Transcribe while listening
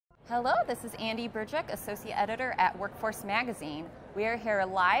Hello, this is Andie Burjek, Associate Editor at Workforce Magazine. We are here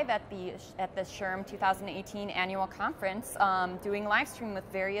live at the SHRM 2018 Annual Conference doing live stream with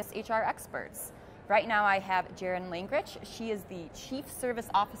various HR experts. Right now I have Jeryn Laengrich. She is the Chief Service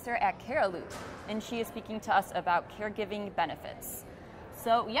Officer at Cariloop, and she is speaking to us about caregiving benefits.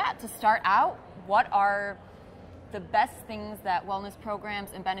 So yeah, to start out, what are the best things that wellness programs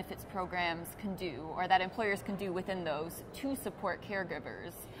and benefits programs can do, or that employers can do within those to support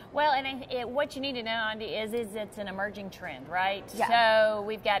caregivers? Well, and what you need to know, Andie, is it's an emerging trend, right? Yeah. So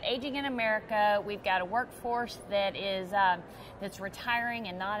we've got aging in America. We've got a workforce that is that's retiring,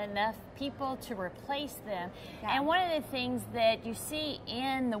 and not enough people to replace them. Yeah. And one of the things that you see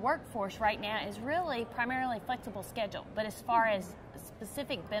in the workforce right now is really primarily flexible schedule. But as far as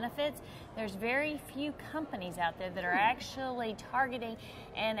specific benefits, there's very few companies out there that are actually targeting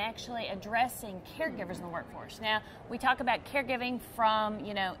and actually addressing caregivers in the workforce. Now, we talk about caregiving from,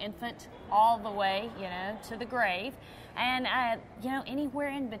 infant all the way, to the grave, and, anywhere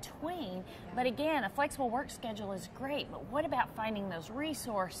in between. But again, a flexible work schedule is great, but what about finding those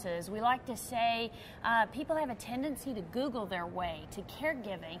resources? We like to say people have a tendency to Google their way to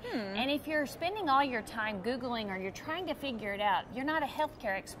caregiving. And if you're spending all your time Googling or you're trying to figure it out, you're not a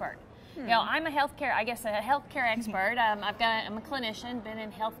healthcare expert. I'm a healthcare expert. I'm a clinician, been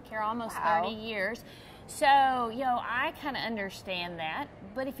in healthcare almost 30 years. So, I kind of understand that,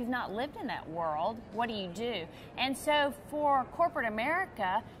 but if you've not lived in that world, what do you do? And so for corporate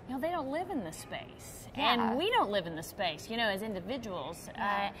America, they don't live in the space. Yeah. And we don't live in the space, as individuals.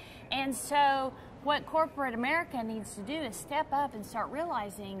 Yeah. And so what corporate America needs to do is step up and start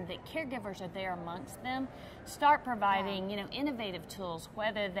realizing that caregivers are there amongst them, start providing, innovative tools,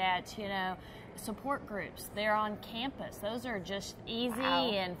 whether that's, support groups. They're on campus. Those are just easy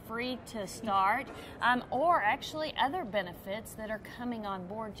and free to start, or actually other benefits that are coming on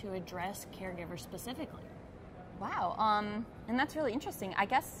board to address caregivers specifically. Wow, and that's really interesting. I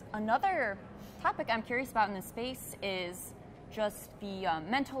guess another topic I'm curious about in this space is just the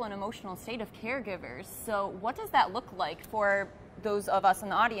mental and emotional state of caregivers. So what does that look like for those of us in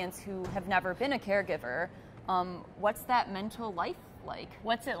the audience who have never been a caregiver? What's that mental life like?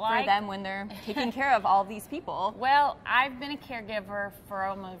 What's it like for them when they're taking care of all these people? Well, I've been a caregiver for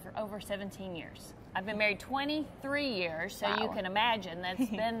over 17 years. I've been married 23 years, so you can imagine that's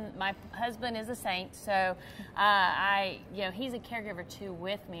been, my husband is a saint, so he's a caregiver too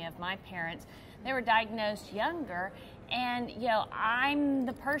with me of my parents. They were diagnosed younger, and I'm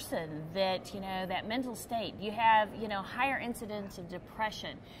the person that that mental state. You have higher incidence of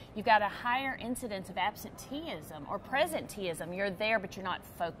depression. You've got a higher incidence of absenteeism or presenteeism. You're there, but you're not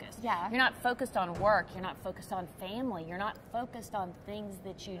focused. Yeah. You're not focused on work. You're not focused on family. You're not focused on things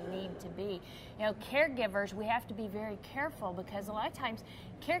that you need to be. Caregivers, we have to be very careful because a lot of times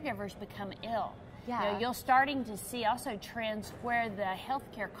caregivers become ill. Yeah. You're starting to see also trends where the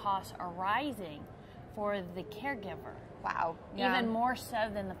healthcare costs are rising for the caregiver. Wow. Yeah. Even more so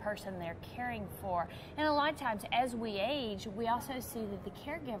than the person they're caring for. And a lot of times as we age, we also see that the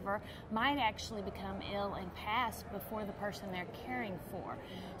caregiver might actually become ill and pass before the person they're caring for.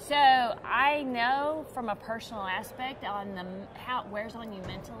 So I know from a personal aspect on how it wears on you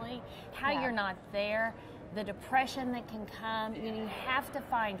mentally, how you're not there, the depression that can come. You have to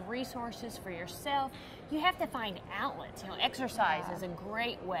find resources for yourself. You have to find outlets. Exercise is a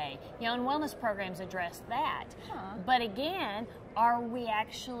great way. And wellness programs address that. But again, are we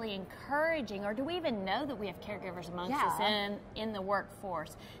actually encouraging, or do we even know that we have caregivers amongst us in the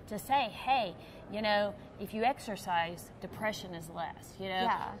workforce to say, hey, if you exercise, depression is less.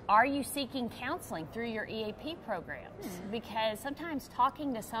 Are you seeking counseling through your EAP programs? Because sometimes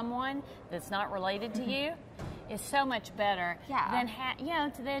talking to someone that's not related to you is so much better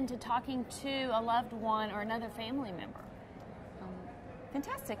than to talking to a loved one or another family member.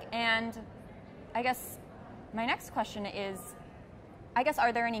 Fantastic. And I guess my next question is,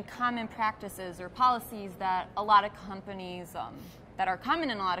 are there any common practices or policies that a lot of companies, that are common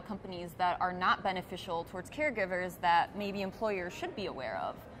in a lot of companies that are not beneficial towards caregivers that maybe employers should be aware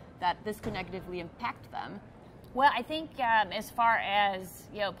of, that this could negatively impact them? Well, I think as far as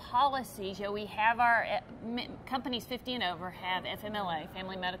policies, we have our companies 50 and over have FMLA,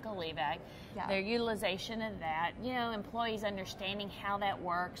 Family Medical Leave Act. Their utilization of that, employees understanding how that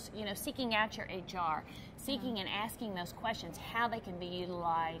works, seeking out your HR, seeking and asking those questions, how they can be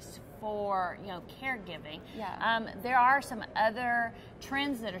utilized for caregiving. There are some other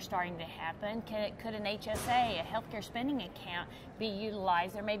trends that are starting to happen. Could an HSA, a healthcare spending account, be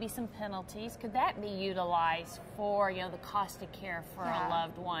utilized? There may be some penalties. Could that be utilized for the cost of care for a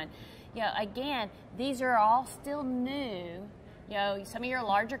loved one? Again, these are all still new you know, some of your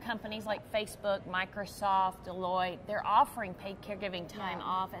larger companies like Facebook, Microsoft, Deloitte, they're offering paid caregiving time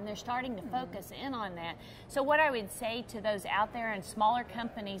off, and they're starting to focus in on that. So what I would say to those out there in smaller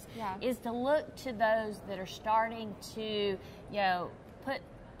companies is to look to those that are starting to, you know,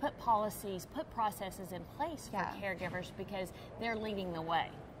 put policies, put processes in place for caregivers, because they're leading the way.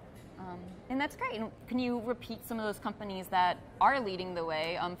 And that's great. And can you repeat some of those companies that are leading the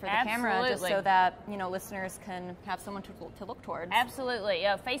way for the camera, just so that, you know, listeners can have someone to look towards? Absolutely.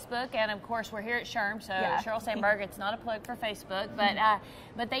 Facebook, and of course we're here at SHRM, so Cheryl Sandberg, it's not a plug for Facebook,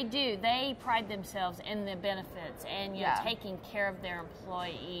 but they pride themselves in the benefits and, you know, taking care of their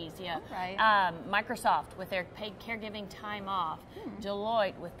employees. Microsoft with their paid caregiving time off,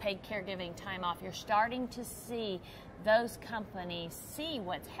 Deloitte with paid caregiving time off. You're starting to see those companies see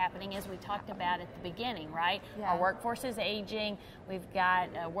what's happening, as we talked about at the beginning, right? Our workforce is aging. We've got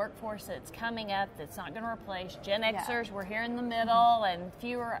a workforce that's coming up that's not going to replace Gen Xers. We're here in the middle, and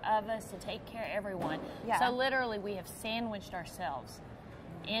fewer of us to take care of everyone. So literally, we have sandwiched ourselves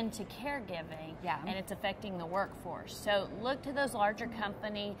into caregiving, and it's affecting the workforce. So look to those larger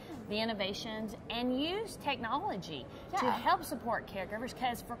companies, the innovations, and use technology to help support caregivers,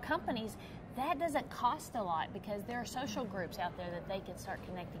 because for companies, that doesn't cost a lot, because there are social groups out there that they can start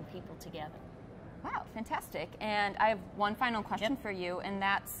connecting people together. Wow, fantastic. And I have one final question for you, and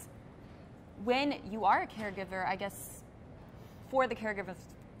that's, when you are a caregiver, I guess, for the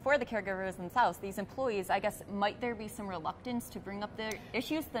caregivers themselves, these employees, I guess, might there be some reluctance to bring up their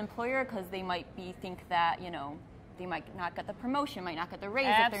issues to the employer, because they might think that, you know, they might not get the promotion, might not get the raise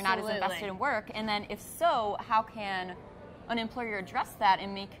if they're not as invested in work? And then if so, how can an employer address that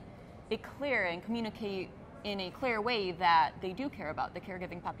and make it clear and communicate in a clear way that they do care about the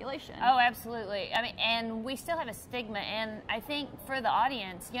caregiving population? Oh, absolutely. I mean, and we still have a stigma, and I think for the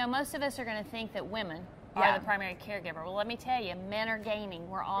audience, you know, most of us are going to think that women are the primary caregiver. Well, let me tell you, men are gaining.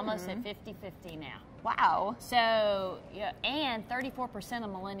 We're almost at 50-50 now. Wow. So, and 34% of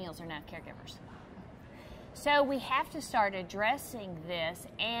millennials are now caregivers. So we have to start addressing this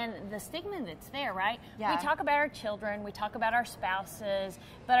and the stigma that's there, right? We talk about our children, we talk about our spouses,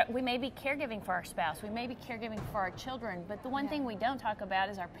 but we may be caregiving for our spouse, we may be caregiving for our children, but the one thing we don't talk about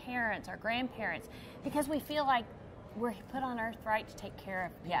is our parents, our grandparents, because we feel like we're put on earth, right, to take care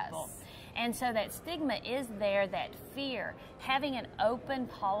of people. And so that stigma is there, that fear. Having an open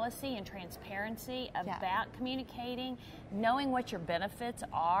policy and transparency about communicating, knowing what your benefits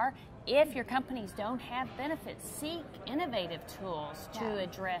are. If your companies don't have benefits, seek innovative tools to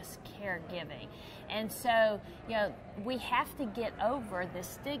address caregiving. And so, you know, we have to get over the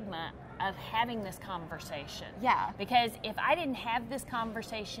stigma of having this conversation. Because if I didn't have this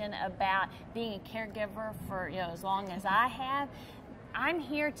conversation about being a caregiver for, you know, as long as I have, I'm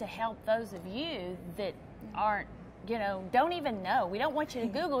here to help those of you that aren't, you know, don't even know. We don't want you to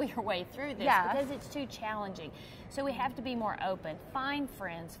Google your way through this because it's too challenging. So we have to be more open. Find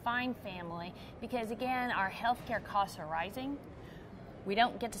friends, find family, because again, our healthcare costs are rising. We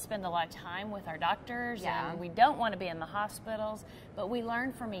don't get to spend a lot of time with our doctors, and we don't want to be in the hospitals, but we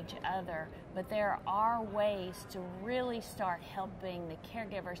learn from each other. But there are ways to really start helping the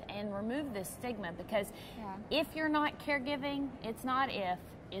caregivers and remove this stigma, because if you're not caregiving, it's not if,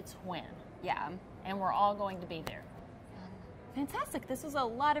 it's when. And we're all going to be there. Fantastic. This was a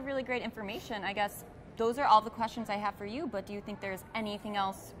lot of really great information. I guess those are all the questions I have for you, but do you think there's anything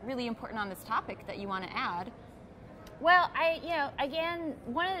else really important on this topic that you want to add? Well, again,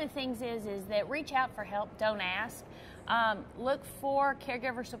 one of the things is that reach out for help, don't ask. Look for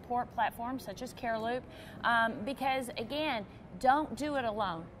caregiver support platforms such as Cariloop, because again, don't do it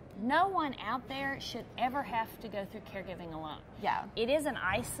alone. No one out there should ever have to go through caregiving alone. It isn't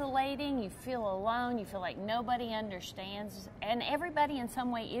isolating. You feel alone. You feel like nobody understands, and everybody in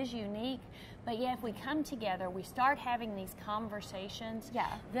some way is unique. But if we come together, we start having these conversations,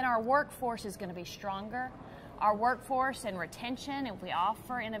 then our workforce is going to be stronger. Our workforce and retention, if we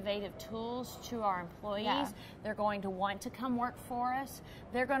offer innovative tools to our employees, they're going to want to come work for us.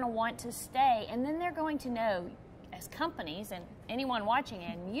 They're going to want to stay, and then they're going to know, as companies and anyone watching,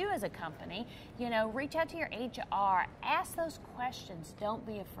 and you as a company, you know, reach out to your HR, ask those questions, don't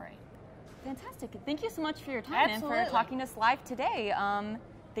be afraid. Fantastic. Thank you so much for your time and for talking to us live today.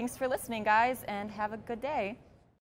 Thanks for listening, guys, and have a good day.